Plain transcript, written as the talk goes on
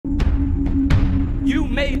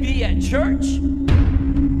may be at church.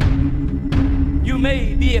 You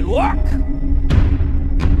may be at work.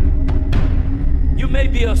 You may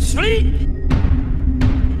be asleep.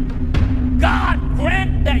 God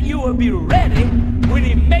grant that you will be ready when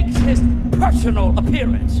he makes his personal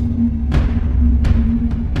appearance.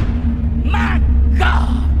 My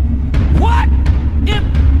God, what if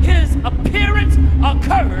his appearance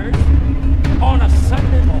occurs on a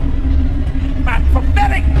Sunday morning? My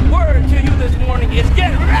prophetic word to you this morning is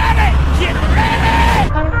get ready! Get ready!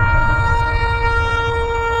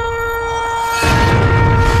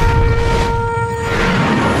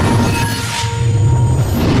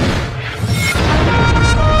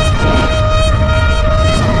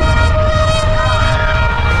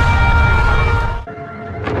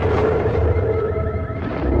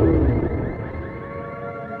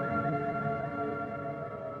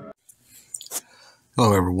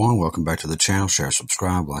 Hello everyone, welcome back to the channel. Share,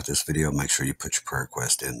 subscribe, like this video, make sure you put your prayer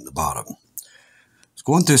request in the bottom. I was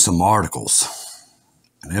going through some articles,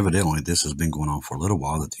 and evidently this has been going on for a little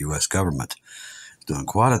while, that the U.S. government is doing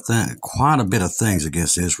quite a bit of things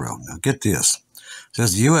against Israel. Now get this. It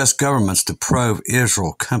says the U.S. government's to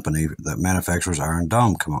pro-Israel company that manufactures Iron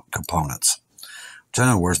Dome components. Which in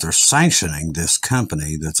other words, they're sanctioning this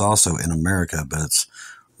company that's also in America, but it's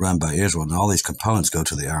run by Israel, and all these components go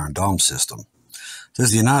to the Iron Dome system. It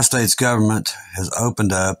says the United States government has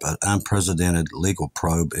opened up an unprecedented legal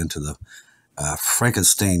probe into the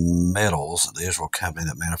Frankenstein Metals, the Israel company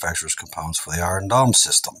that manufactures components for the Iron Dome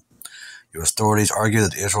system. U.S. authorities argue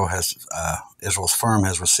that Israel's firm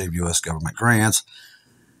has received U.S. government grants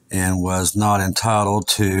and was not entitled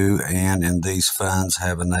to, and in these funds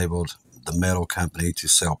have enabled the metal company to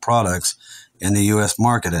sell products in the U.S.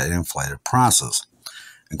 market at inflated prices.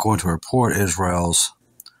 According to a report, Israel's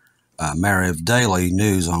Mariv Daily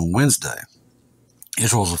News on Wednesday,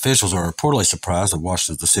 Israel's officials are reportedly surprised at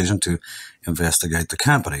Washington's decision to investigate the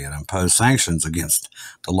company and impose sanctions against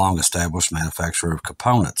the long-established manufacturer of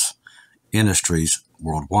components industries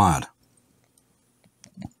worldwide.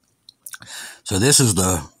 So this is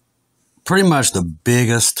pretty much the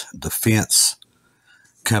biggest defense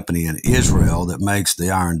company in Israel that makes the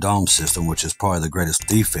Iron Dome system, which is probably the greatest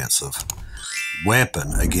defensive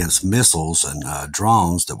weapon against missiles and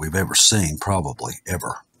drones that we've ever seen, probably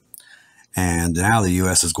ever. And now the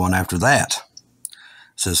U.S. is going after that. It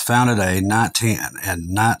says founded in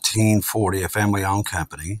 1940, a family-owned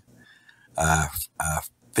company,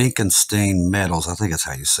 Frankenstein Metals, I think that's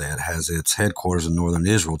how you say it, has its headquarters in northern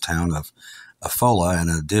Israel town of Affoleh and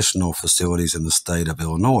additional facilities in the state of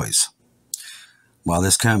Illinois. While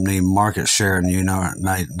this company market share in the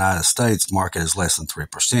United States market is less than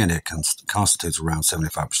 3%, it constitutes around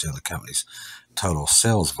 75% of the company's total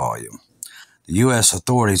sales volume. The U.S.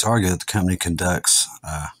 authorities argue that the company conducts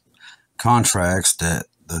contracts that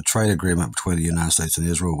the trade agreement between the United States and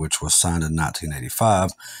Israel, which was signed in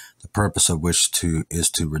 1985, the purpose of which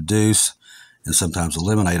is to reduce and sometimes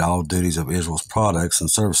eliminate all duties of Israel's products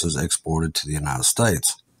and services exported to the United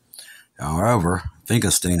States. However,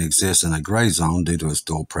 Frankenstein exists in a gray zone due to its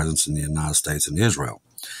dual presence in the United States and Israel.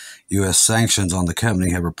 U.S. sanctions on the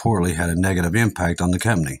company have reportedly had a negative impact on the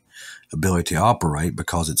company's ability to operate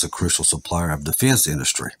because it's a crucial supplier of defense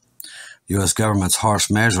industry. The U.S. government's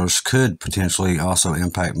harsh measures could potentially also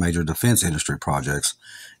impact major defense industry projects,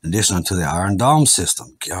 in addition to the Iron Dome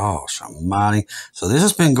system. Gosh almighty. So this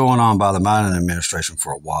has been going on by the Biden administration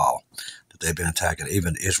for a while, that they've been attacking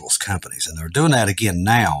even Israel's companies. And they're doing that again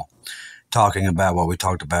now, talking about what we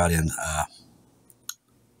talked about in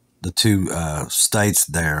the two states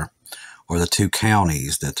there, or the two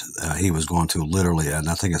counties that he was going to literally, and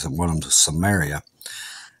I think it's one of them, Samaria,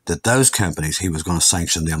 that those companies, he was going to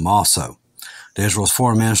sanction them also. The Israel's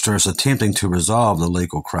foreign minister is attempting to resolve the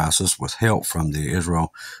legal crisis with help from the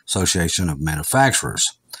Israel Association of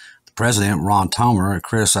Manufacturers. The president, Ron Tomer,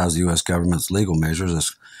 criticized the U.S. government's legal measures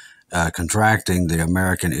as contracting the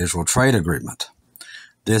American-Israel trade agreement.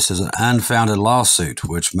 This is an unfounded lawsuit,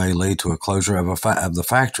 which may lead to a closure of the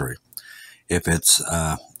factory.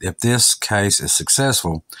 If this case is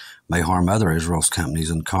successful, may harm other Israel's companies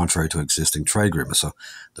and contrary to existing trade agreements. So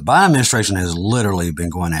the Biden administration has literally been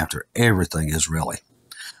going after everything Israeli,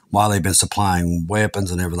 while they've been supplying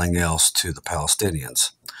weapons and everything else to the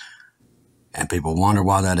Palestinians. And people wonder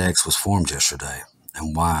why that X was formed yesterday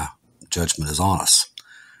and why judgment is on us.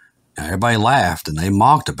 Now, everybody laughed and they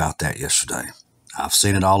mocked about that yesterday. I've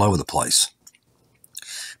seen it all over the place.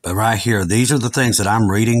 But right here, these are the things that I'm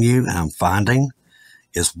reading you and I'm finding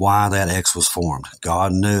is why that X was formed.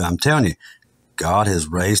 God knew. I'm telling you, God has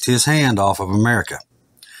raised his hand off of America.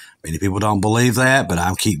 Many people don't believe that, but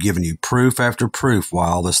I keep giving you proof after proof why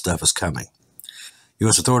all this stuff is coming.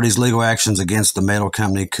 U.S. authorities' legal actions against the metal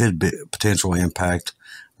company could potentially impact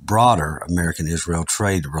broader American-Israel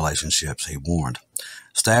trade relationships, he warned.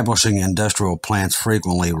 Establishing industrial plants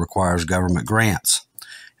frequently requires government grants.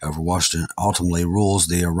 However, Washington ultimately rules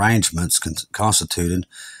the arrangements constituted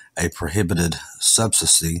a prohibited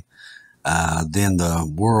subsidy. Then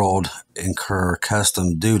the world incur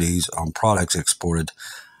custom duties on products exported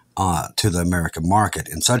to the American market.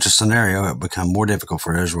 In such a scenario, it would become more difficult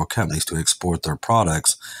for Israel companies to export their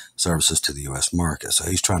products, services to the U.S. market. So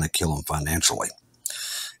he's trying to kill them financially.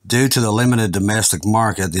 Due to the limited domestic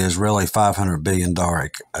market, the Israeli $500 billion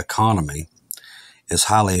economy is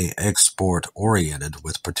highly export-oriented,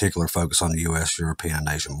 with particular focus on the U.S., European, and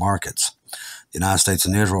Asian markets. The United States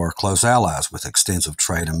and Israel are close allies with extensive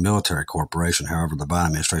trade and military cooperation. However, the Biden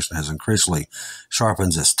administration has increasingly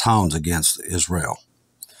sharpened its tones against Israel,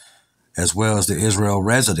 as well as the Israel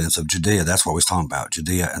residents of Judea. That's what we was talking about,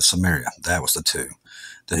 Judea and Samaria. That was the two,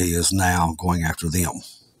 that he is now going after them.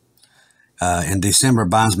 In December,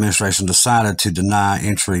 Biden's administration decided to deny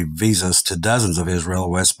entry visas to dozens of Israel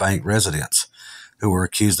West Bank residents who were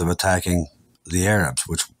accused of attacking the Arabs,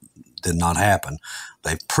 which did not happen.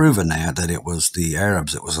 They've proven that it was the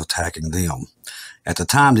Arabs that was attacking them. At the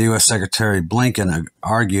time, the U.S. Secretary Blinken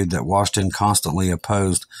argued that Washington constantly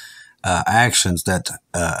opposed actions that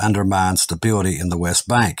undermine stability in the West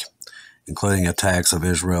Bank, including attacks of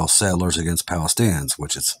Israel settlers against Palestinians,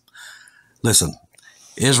 which is, listen,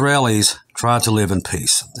 Israelis try to live in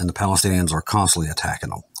peace, and the Palestinians are constantly attacking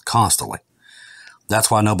them, constantly.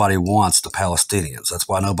 That's why nobody wants the Palestinians. That's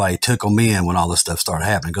why nobody took them in when all this stuff started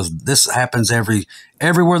happening, because this happens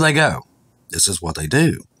everywhere they go. This is what they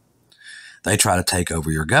do. They try to take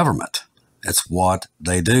over your government. That's what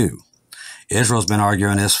they do. Israel's been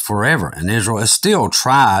arguing this forever, and Israel has still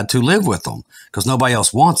tried to live with them because nobody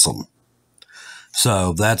else wants them.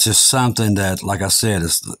 So that's just something that, like I said,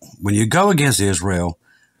 is when you go against Israel,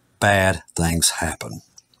 bad things happen.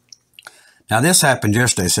 Now, this happened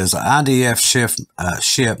yesterday. It says the IDF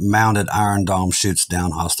ship mounted Iron Dome shoots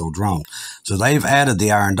down hostile drone. So they've added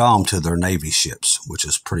the Iron Dome to their Navy ships, which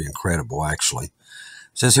is pretty incredible, actually. It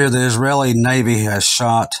says here the Israeli Navy has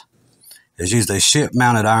used a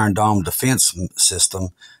ship-mounted Iron Dome defense system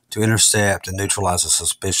to intercept and neutralize a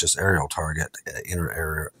suspicious aerial target at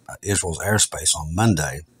Israel's airspace on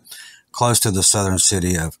Monday, close to the southern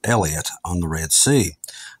city of Eilat on the Red Sea.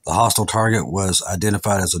 The hostile target was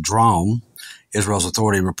identified as a drone. Israel's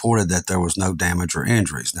authority reported that there was no damage or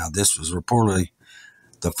injuries. Now, this was reportedly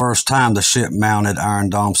the first time the ship-mounted Iron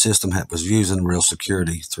Dome system was used in a real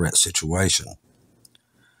security threat situation.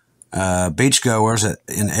 Beachgoers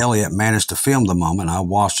in Eilat managed to film the moment. I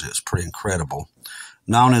watched it. It's pretty incredible.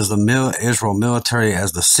 Known as the Israel military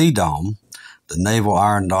as the Sea Dome, the Naval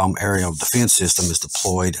Iron Dome aerial defense system is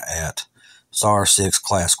deployed at SAR-6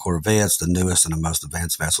 class corvettes, the newest and the most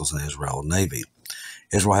advanced vessels in the Israel Navy.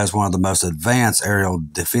 Israel has one of the most advanced aerial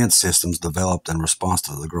defense systems developed in response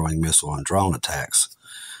to the growing missile and drone attacks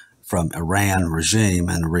from Iran regime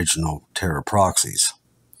and regional terror proxies.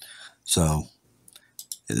 So,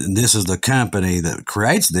 this is the company that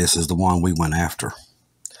creates this, is the one we went after,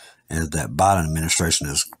 and that Biden administration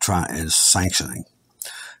is sanctioning. It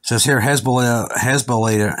says here Hezbollah,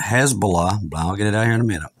 I'll get it out here in a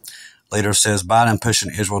minute. Later says Biden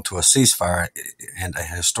pushing Israel to a ceasefire and a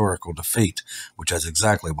historical defeat, which is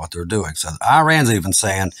exactly what they're doing. So Iran's even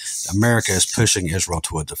saying America is pushing Israel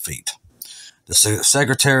to a defeat. The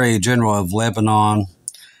Secretary General of Lebanon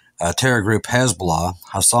terror group Hezbollah,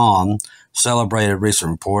 Hassan, celebrated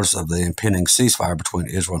recent reports of the impending ceasefire between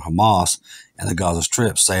Israel and Hamas and the Gaza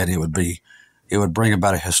Strip, saying it would bring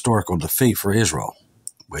about a historical defeat for Israel,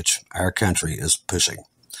 which our country is pushing.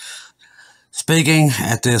 Speaking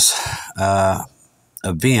at this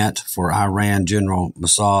event for Iran General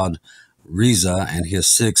Mossad Reza and his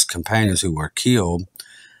 6 companions who were killed,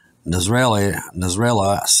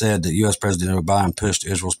 Nasrallah said that U.S. President Joe Biden pushed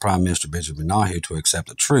Israel's Prime Minister Benjamin Netanyahu to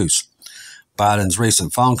accept a truce. Biden's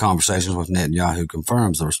recent phone conversations with Netanyahu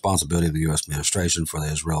confirms the responsibility of the U.S. administration for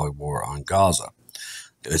the Israeli war on Gaza.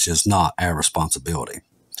 It's just not our responsibility.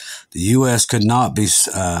 The U.S. could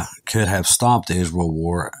have stopped the Israel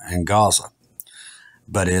war in Gaza,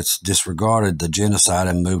 but it's disregarded the genocide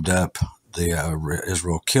and moved up the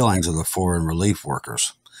Israel killings of the foreign relief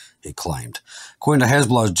workers, he claimed. According to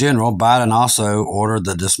Hezbollah's general, Biden also ordered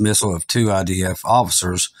the dismissal of 2 IDF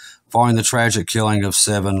officers following the tragic killing of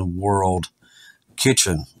 7 World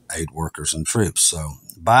Kitchen aid workers and troops. So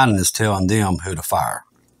Biden is telling them who to fire.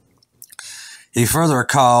 He further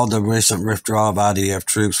called the recent withdrawal of IDF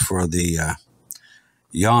troops for the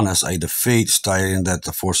Giannis a defeat, stating that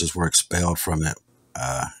the forces were expelled from it.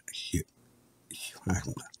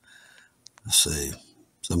 Let's see.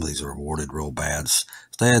 Some of these are awarded real bad.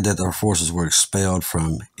 Stated that their forces were expelled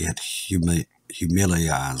from it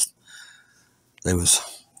humiliated. They was,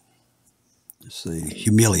 let's see,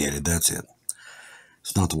 humiliated. That's it.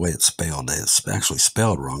 It's not the way it's spelled. It's actually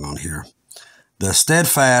spelled wrong on here. The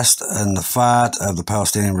steadfast and the fight of the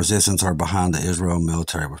Palestinian resistance are behind the Israel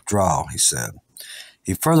military withdrawal, he said.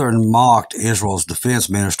 He further mocked Israel's defense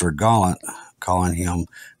minister Gallant, calling him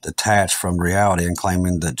detached from reality and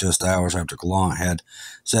claiming that just hours after Gallant had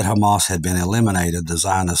said Hamas had been eliminated, the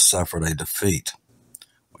Zionists suffered a defeat,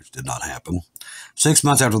 which did not happen. 6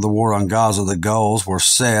 months after the war on Gaza, the goals were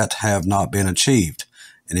set have not been achieved,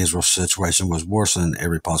 and Israel's situation was worse in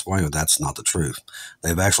every possible way, but that's not the truth.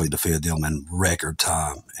 They've actually defeated them in record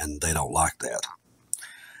time, and they don't like that.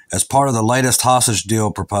 As part of the latest hostage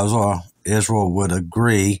deal proposal, Israel would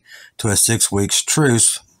agree to a 6 weeks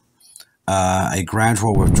truce, a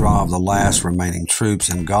gradual withdrawal of the last remaining troops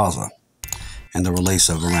in Gaza, and the release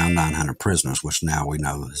of around 900 prisoners, which now we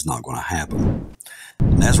know is not going to happen.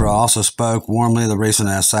 And Israel also spoke warmly of the recent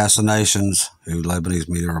assassinations, who Lebanese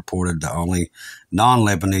media reported the only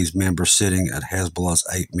non-Lebanese member sitting at Hezbollah's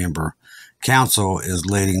 8-member council is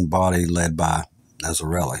leading body led by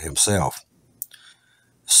Nasrallah himself.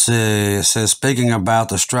 Says, speaking about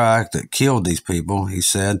the strike that killed these people, he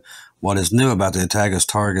said, what is new about the attack is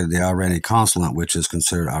targeted the Iranian consulate, which is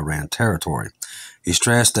considered Iran territory. He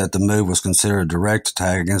stressed that the move was considered a direct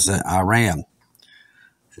attack against Iran.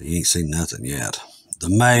 He ain't seen nothing yet.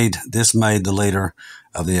 This made the leader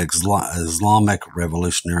of the Islamic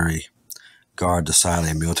Revolutionary Guard decide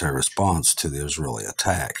a military response to the Israeli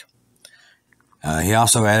attack. He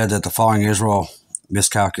also added that the following Israel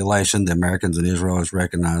miscalculation, the Americans and Israel has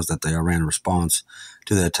recognized that the Iran response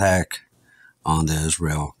to the attack on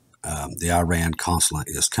the Iran consulate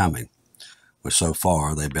is coming, which so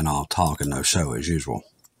far they've been all talk and no show as usual.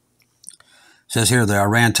 It says here the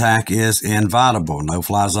Iran attack is inevitable.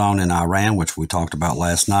 No-fly zone in Iran, which we talked about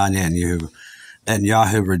last night.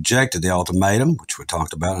 Netanyahu rejected the ultimatum, which we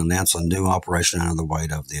talked about, and announced a new operation under the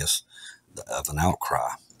weight of an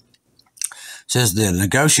outcry. It says the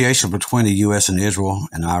negotiation between the U.S. and Israel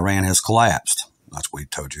and Iran has collapsed. That's what we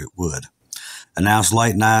told you it would. Announced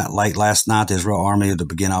late last night, the Israel army to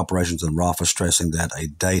begin operations in Rafah, stressing that a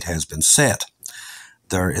date has been set.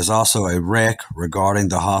 There is also a wreck regarding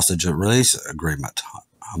the hostage release agreement.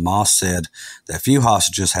 Hamas said that few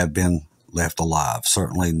hostages have been left alive,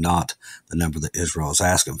 certainly not the number that Israel is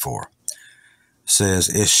asking for. It says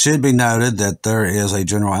it should be noted that there is a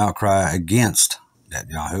general outcry against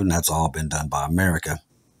Netanyahu, and that's all been done by America.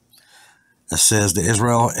 It says the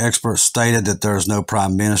Israel experts stated that there is no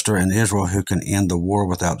prime minister in Israel who can end the war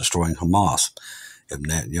without destroying Hamas. If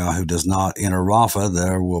Netanyahu does not enter Rafah,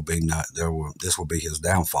 this will be his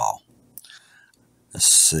downfall. Let's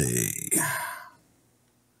see.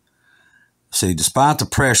 Despite the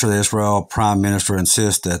pressure, the Israel prime minister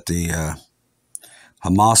insists that the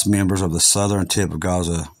Hamas members of the southern tip of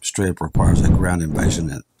Gaza Strip requires a ground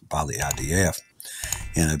invasion by the IDF.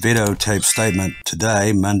 In a videotaped statement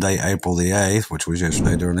today, Monday, April the 8th, which was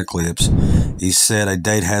yesterday during the eclipse, he said a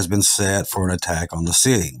date has been set for an attack on the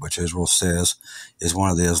city, which Israel says is one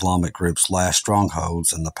of the Islamic group's last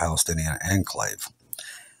strongholds in the Palestinian enclave.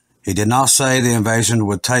 He did not say when the invasion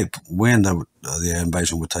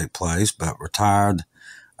would take place, but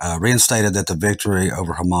reinstated that the victory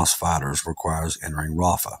over Hamas fighters requires entering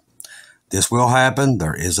Rafah. This will happen.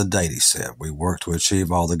 There is a date, he said. We work to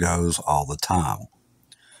achieve all the goals all the time.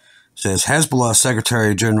 Says Hezbollah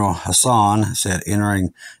Secretary General Hassan said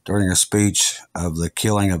during a speech of the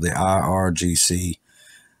killing of the IRGC,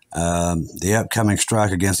 the upcoming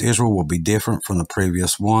strike against Israel will be different from the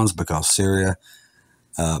previous ones because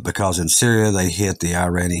in Syria they hit the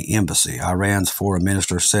Iranian embassy. Iran's foreign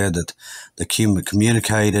minister said that he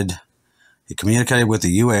communicated with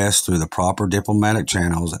the U.S. through the proper diplomatic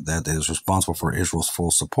channels that is responsible for Israel's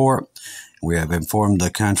full support. We have informed the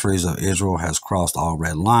countries of Israel has crossed all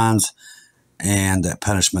red lines and that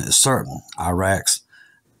punishment is certain.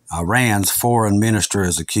 Iran's foreign minister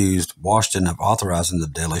has accused Washington of authorizing the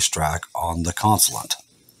deadly strike on the consulate.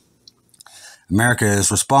 America is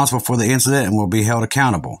responsible for the incident and will be held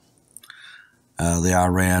accountable, the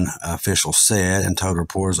Iran official said, and told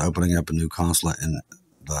reporters opening up a new consulate in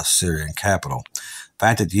the Syrian capital. The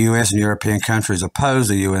fact that the U.S. and European countries opposed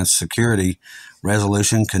the UN security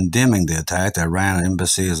resolution condemning the attack, the Iran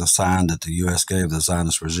embassy is a sign that the U.S. gave the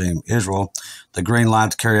Zionist regime Israel the green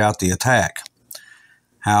light to carry out the attack.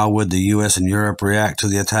 How would the U.S. and Europe react to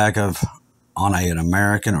the attack on an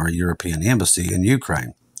American or European embassy in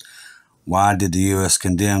Ukraine? Why did the U.S.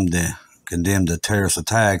 condemn condemned a terrorist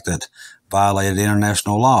attack that violated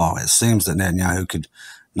international law. It seems that Netanyahu could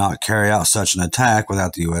not carry out such an attack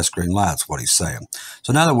without the U.S. green light, is what he's saying.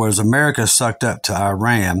 So in other words, America sucked up to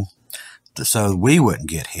Iran so we wouldn't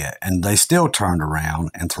get hit, and they still turned around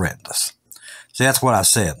and threatened us. See, that's what I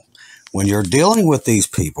said. When you're dealing with these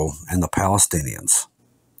people and the Palestinians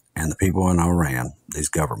and the people in Iran, these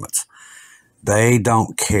governments, they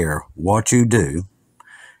don't care what you do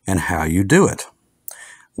and how you do it.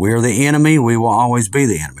 We're the enemy. We will always be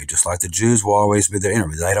the enemy, just like the Jews will always be the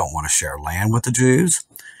enemy. They don't want to share land with the Jews.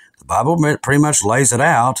 The Bible pretty much lays it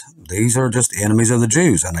out. These are just enemies of the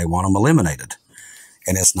Jews, and they want them eliminated.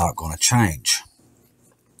 And it's not going to change.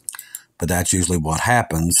 But that's usually what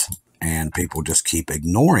happens, and people just keep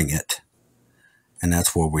ignoring it. And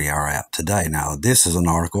that's where we are at today. Now, this is an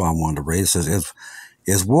article I wanted to read. It says,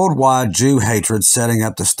 is worldwide Jew hatred setting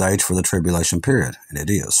up the stage for the tribulation period? And it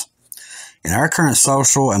is. In our current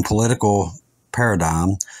social and political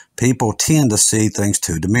paradigm, people tend to see things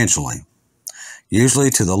two-dimensionally, usually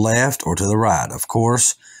to the left or to the right. Of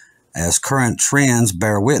course, as current trends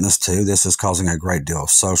bear witness to, this is causing a great deal of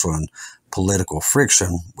social and political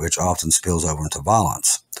friction, which often spills over into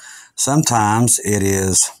violence. Sometimes it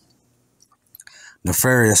is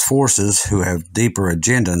nefarious forces who have deeper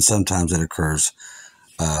agenda, and sometimes it occurs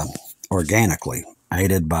organically,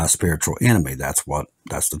 aided by a spiritual enemy. That's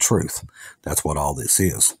the truth. That's what all this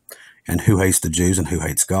is. And who hates the Jews and who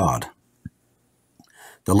hates God?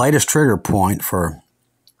 The latest trigger point for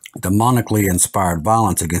demonically inspired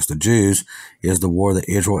violence against the Jews is the war that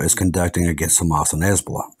Israel is conducting against Hamas and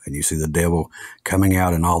Hezbollah. And you see the devil coming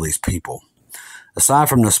out in all these people. Aside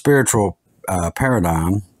from the spiritual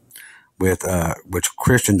paradigm, which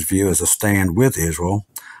Christians view as a stand with Israel,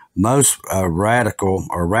 most radical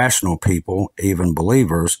or rational people, even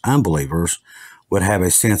unbelievers, would have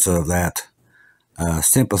a sense of that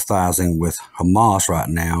sympathizing with Hamas right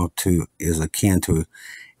now is akin to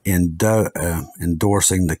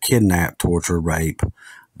endorsing the kidnap, torture, rape,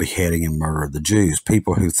 beheading, and murder of the Jews.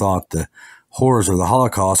 People who thought the horrors of the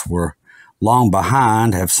Holocaust were long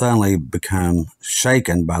behind have suddenly become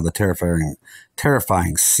shaken by the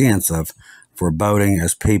terrifying sense of foreboding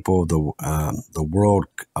as people the world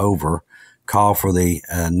over call for the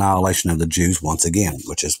annihilation of the Jews once again,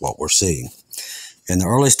 which is what we're seeing. In the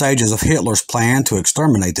early stages of Hitler's plan to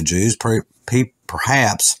exterminate the Jews,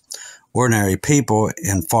 perhaps ordinary people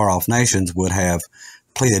in far-off nations would have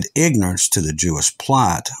pleaded ignorance to the Jewish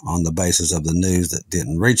plight on the basis of the news that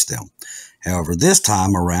didn't reach them. However, this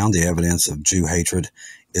time around, the evidence of Jew hatred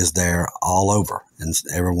is there all over, and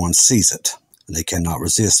everyone sees it. And they cannot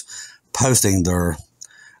resist posting their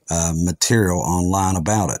material online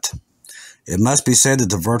about it. It must be said that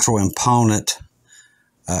the virtual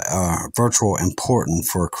important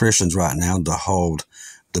for Christians right now to hold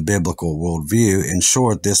the biblical worldview. In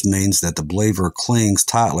short, this means that the believer clings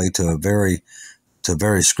tightly to very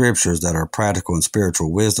scriptures that are practical and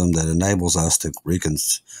spiritual wisdom that enables us to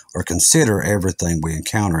consider everything we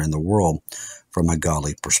encounter in the world from a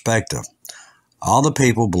godly perspective. All the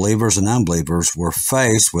people, believers and unbelievers, were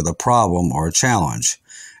faced with a problem or a challenge.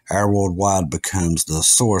 Our worldwide becomes the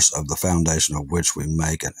source of the foundation of which we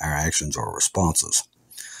make our actions or responses.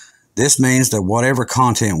 This means that whatever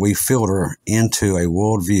content we filter into a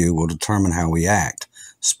worldview will determine how we act,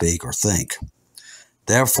 speak, or think.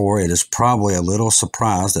 Therefore, it is probably a little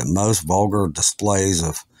surprise that most vulgar displays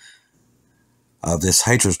of this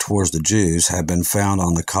hatred towards the Jews have been found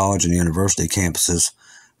on the college and university campuses,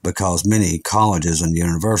 because many colleges and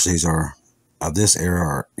universities of this era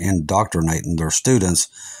are indoctrinating their students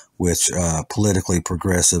with politically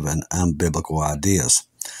progressive and unbiblical ideas.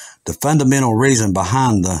 The fundamental reason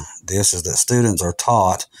behind this is that students are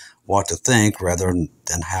taught what to think rather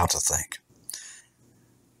than how to think.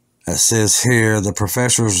 It says here, the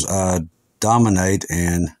professors dominate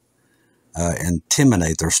and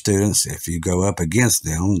intimidate their students. If you go up against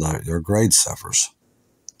them, your grade suffers.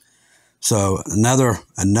 So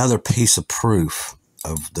another piece of proof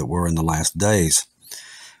that we're in the last days.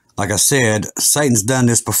 Like I said, Satan's done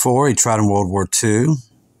this before. He tried in World War II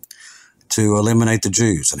to eliminate the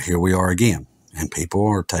Jews, and here we are again. And people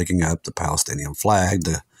are taking up the Palestinian flag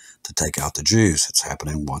to take out the Jews. It's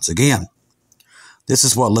happening once again. This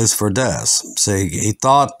is what Lucifer does. See, he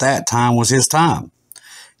thought that time was his time.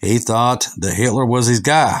 He thought that Hitler was his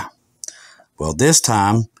guy. Well, this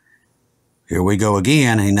time, here we go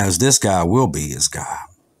again. He knows this guy will be his guy.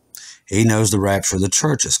 He knows the rapture of the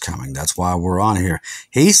church is coming. That's why we're on here.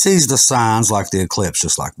 He sees the signs like the eclipse,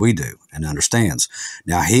 just like we do, and understands.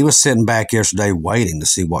 Now, he was sitting back yesterday waiting to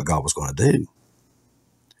see what God was going to do.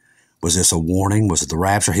 Was this a warning? Was it the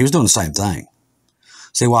rapture? He was doing the same thing.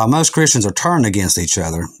 See, while most Christians are turned against each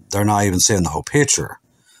other, they're not even seeing the whole picture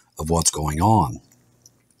of what's going on.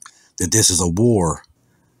 That this is a war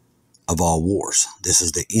of all wars. This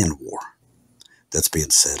is the end war that's being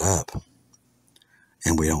set up.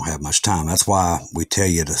 And we don't have much time. That's why we tell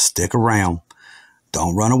you to stick around.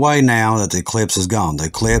 Don't run away now that the eclipse is gone. The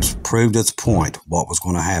eclipse proved its point, what was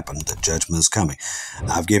going to happen, that judgment is coming.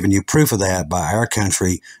 I've given you proof of that by our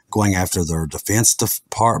country going after their defense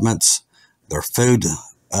departments, their food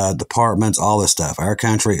departments, all this stuff. Our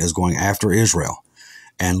country is going after Israel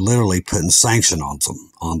and literally putting sanctions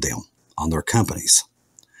on them, on their companies.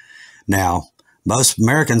 Now, most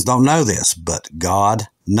Americans don't know this, but God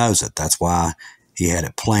knows it. That's why he had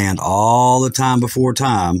it planned all the time before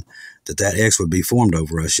time that X would be formed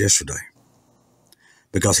over us yesterday.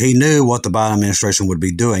 Because he knew what the Biden administration would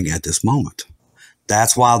be doing at this moment.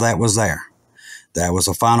 That's why that was there. That was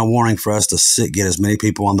a final warning for us to get as many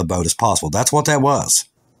people on the boat as possible. That's what that was.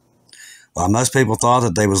 While most people thought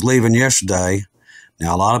that they was leaving yesterday,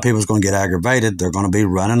 now a lot of people is going to get aggravated. They're going to be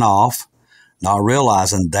running off, not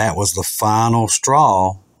realizing that was the final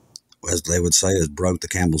straw, as they would say, is broke the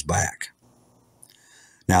camel's back.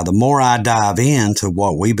 Now, the more I dive into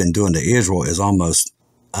what we've been doing to Israel is almost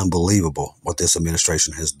unbelievable what this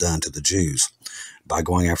administration has done to the Jews by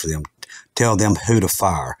going after them, tell them who to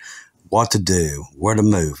fire, what to do, where to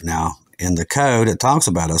move. Now, in the code, it talks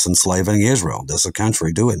about us enslaving Israel. There's a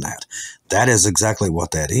country doing that. That is exactly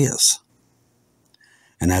what that is.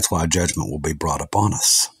 And that's why judgment will be brought upon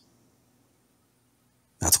us.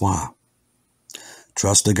 That's why.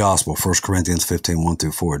 Trust the gospel. 1 Corinthians 15,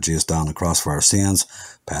 1-4. Jesus died on the cross for our sins,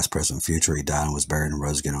 past, present, future. He died and was buried and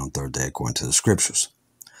rose again on the third day according to the scriptures.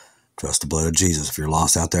 Trust the blood of Jesus. If you're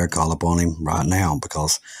lost out there, call upon him right now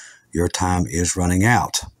because your time is running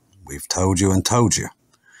out. We've told you and told you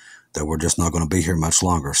that we're just not going to be here much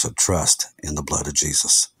longer, so trust in the blood of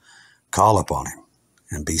Jesus. Call upon him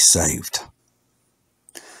and be saved.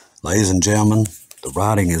 Ladies and gentlemen, the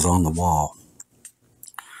writing is on the wall.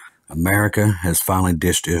 America has finally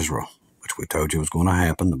ditched Israel, which we told you was going to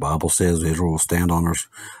happen. The Bible says Israel will stand on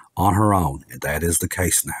her own, and that is the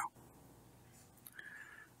case now.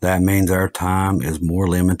 That means our time is more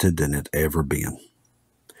limited than it's ever been.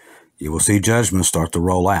 You will see judgment start to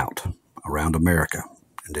roll out around America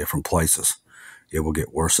in different places. It will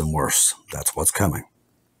get worse and worse. That's what's coming.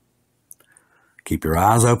 Keep your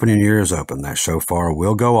eyes open and your ears open. That shofar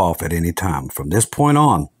will go off at any time. From this point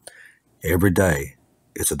on, every day,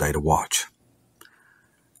 it's a day to watch.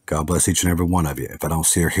 God bless each and every one of you. If I don't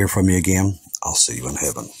see or hear from you again, I'll see you in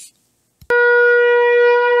heaven.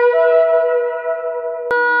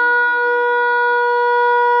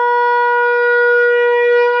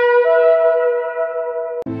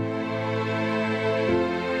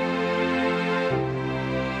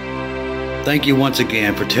 Thank you once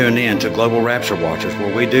again for tuning in to Global Rapture Watchers,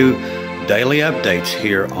 where we do daily updates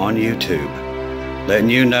here on YouTube, letting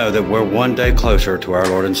you know that we're one day closer to our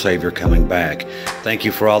Lord and Savior coming back. Thank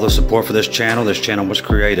you for all the support for this channel. This channel was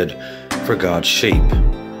created for God's sheep,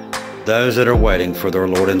 those that are waiting for their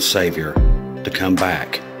Lord and Savior to come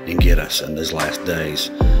back and get us in these last days.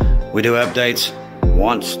 We do updates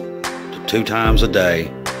once to 2 times a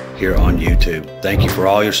day here on YouTube. Thank you for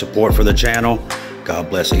all your support for the channel.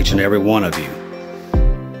 God bless each and every one of you.